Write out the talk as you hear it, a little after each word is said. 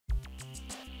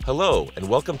Hello, and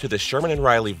welcome to the Sherman &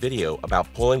 Riley video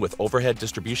about pulling with overhead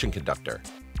distribution conductor.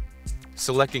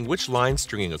 Selecting which line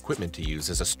stringing equipment to use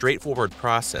is a straightforward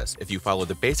process if you follow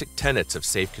the basic tenets of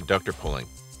safe conductor pulling.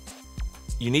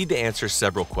 You need to answer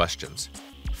several questions.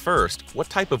 First, what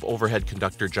type of overhead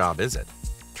conductor job is it?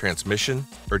 Transmission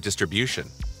or distribution?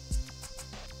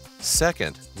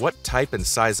 Second, what type and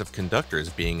size of conductor is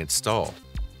being installed?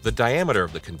 The diameter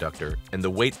of the conductor and the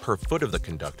weight per foot of the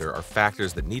conductor are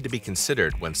factors that need to be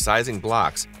considered when sizing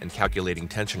blocks and calculating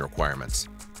tension requirements.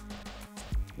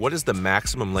 What is the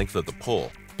maximum length of the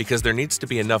pull? Because there needs to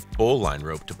be enough bowl line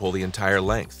rope to pull the entire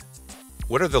length.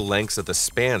 What are the lengths of the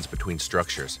spans between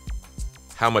structures?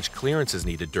 How much clearance is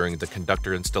needed during the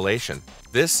conductor installation?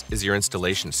 This is your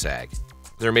installation sag.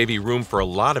 There may be room for a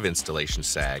lot of installation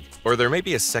sag, or there may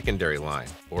be a secondary line,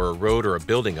 or a road or a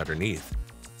building underneath,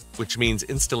 which means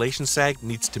installation sag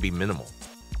needs to be minimal.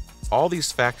 All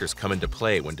these factors come into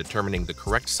play when determining the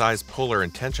correct size puller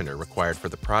and tensioner required for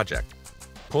the project.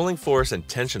 Pulling force and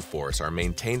tension force are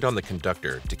maintained on the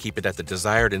conductor to keep it at the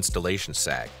desired installation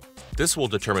sag. This will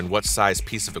determine what size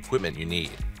piece of equipment you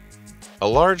need. A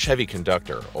large heavy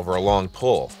conductor over a long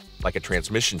pull, like a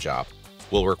transmission job,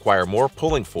 will require more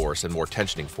pulling force and more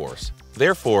tensioning force.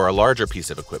 Therefore, a larger piece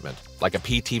of equipment, like a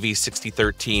PTV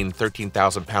 6013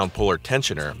 13,000-pound puller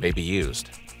tensioner, may be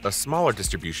used. A smaller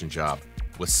distribution job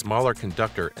with smaller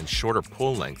conductor and shorter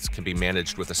pull lengths can be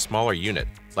managed with a smaller unit,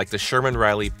 like the Sherman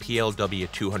Riley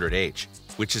PLW-200H,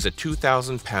 which is a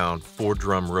 2,000-pound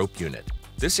 4-drum rope unit.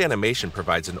 This animation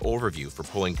provides an overview for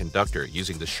pulling conductor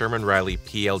using the Sherman Riley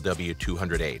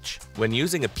PLW-200H. When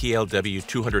using a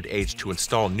PLW-200H to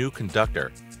install new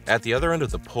conductor, at the other end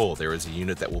of the pull there is a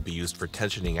unit that will be used for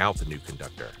tensioning out the new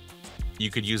conductor.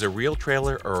 You could use a reel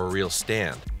trailer or a reel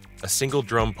stand, a single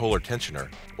drum puller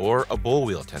tensioner, or a bull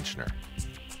wheel tensioner.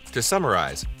 To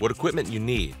summarize, what equipment you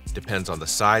need depends on the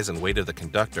size and weight of the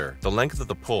conductor, the length of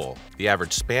the pull, the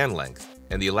average span length,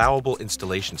 and the allowable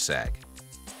installation sag.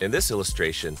 In this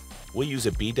illustration, we'll use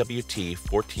a BWT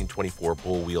 1424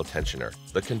 bull wheel tensioner.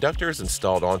 The conductor is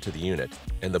installed onto the unit,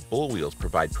 and the bull wheels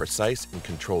provide precise and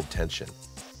controlled tension.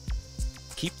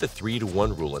 Keep the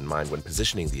 3-to-1 rule in mind when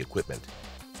positioning the equipment.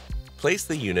 Place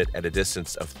the unit at a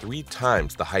distance of 3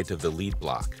 times the height of the lead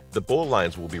block. The bowl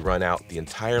lines will be run out the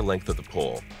entire length of the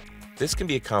pull. This can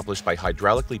be accomplished by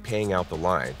hydraulically paying out the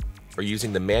line, or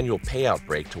using the manual payout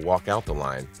brake to walk out the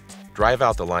line, drive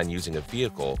out the line using a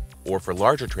vehicle, or for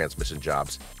larger transmission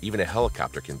jobs, even a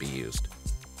helicopter can be used.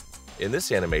 In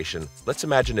this animation, let's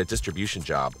imagine a distribution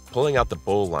job pulling out the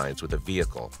bowl lines with a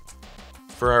vehicle.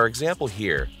 For our example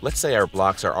here, let's say our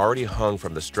blocks are already hung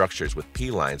from the structures with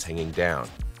P-lines hanging down.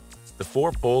 The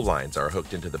 4 bowl lines are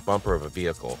hooked into the bumper of a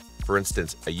vehicle, for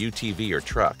instance a UTV or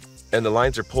truck, and the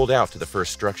lines are pulled out to the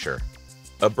first structure.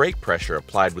 A brake pressure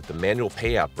applied with the manual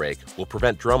payout brake will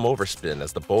prevent drum overspin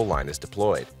as the bowl line is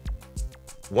deployed.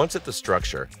 Once at the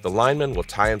structure, the lineman will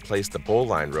tie and place the bowl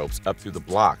line ropes up through the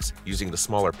blocks using the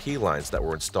smaller P-lines that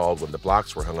were installed when the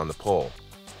blocks were hung on the pole.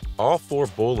 All 4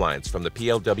 bowl lines from the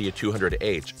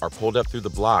PLW-200H are pulled up through the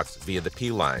blocks via the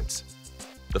P-lines.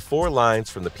 The 4 lines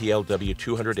from the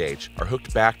PLW-200H are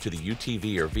hooked back to the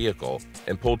UTV or vehicle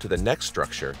and pulled to the next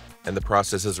structure, and the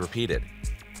process is repeated.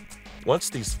 Once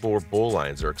these 4 bowl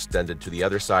lines are extended to the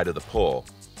other side of the pole,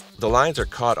 the lines are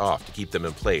caught off to keep them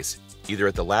in place, either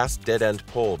at the last dead-end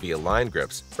pole via line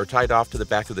grips or tied off to the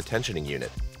back of the tensioning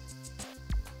unit.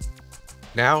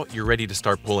 Now you're ready to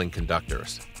start pulling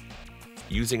conductors.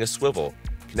 Using a swivel,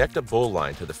 connect a bowl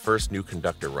line to the first new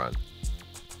conductor run.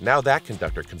 Now that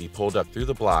conductor can be pulled up through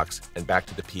the blocks and back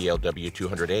to the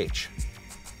PLW-200H.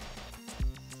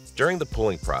 During the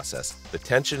pulling process, the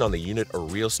tension on the unit or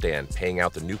reel stand paying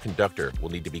out the new conductor will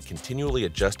need to be continually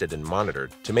adjusted and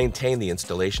monitored to maintain the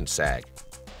installation sag.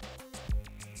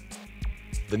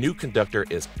 The new conductor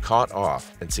is caught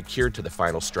off and secured to the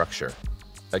final structure.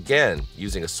 Again,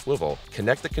 using a swivel,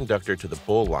 connect the conductor to the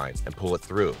bowl line and pull it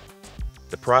through.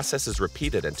 The process is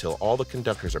repeated until all the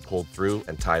conductors are pulled through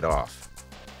and tied off.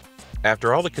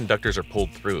 After all the conductors are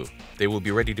pulled through, they will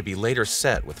be ready to be later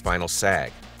set with final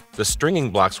sag. The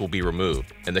stringing blocks will be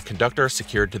removed and the conductor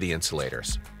secured to the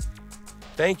insulators.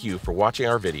 Thank you for watching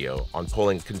our video on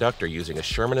pulling a conductor using a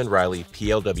Sherman & Riley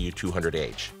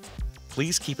PLW-200H.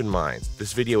 Please keep in mind,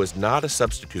 this video is not a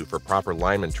substitute for proper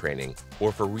lineman training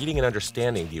or for reading and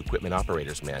understanding the equipment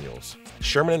operator's manuals.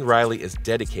 Sherman & Riley is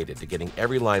dedicated to getting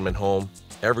every lineman home,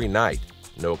 every night,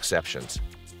 no exceptions.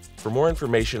 For more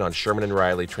information on Sherman &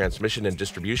 Riley transmission and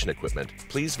distribution equipment,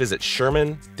 please visit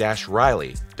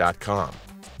sherman-riley.com.